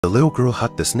The little girl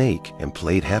hugged the snake and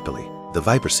played happily. The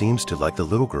viper seems to like the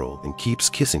little girl and keeps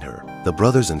kissing her. The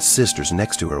brothers and sisters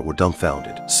next to her were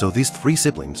dumbfounded. So these three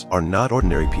siblings are not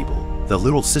ordinary people. The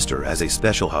little sister has a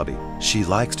special hobby. She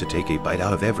likes to take a bite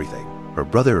out of everything. Her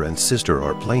brother and sister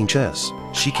are playing chess.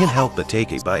 She can't help but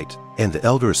take a bite. And the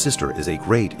elder sister is a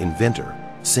great inventor.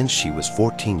 Since she was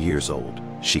 14 years old,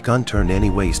 she can't turn any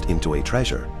waste into a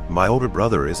treasure. My older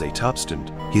brother is a top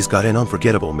student. He's got an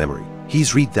unforgettable memory.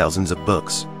 He's read thousands of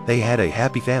books. They had a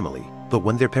happy family, but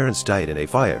when their parents died in a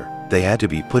fire, they had to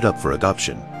be put up for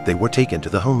adoption. They were taken to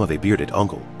the home of a bearded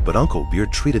uncle, but Uncle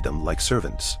Beard treated them like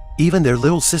servants. Even their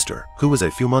little sister, who was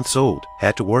a few months old,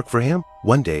 had to work for him.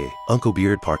 One day, Uncle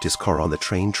Beard parked his car on the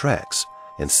train tracks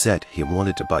and said he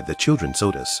wanted to buy the children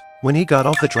sodas. When he got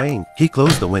off the train, he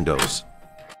closed the windows.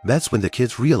 That's when the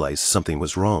kids realized something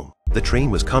was wrong. The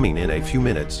train was coming in a few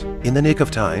minutes. In the nick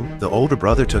of time, the older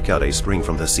brother took out a spring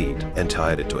from the seat and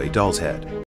tied it to a doll's head.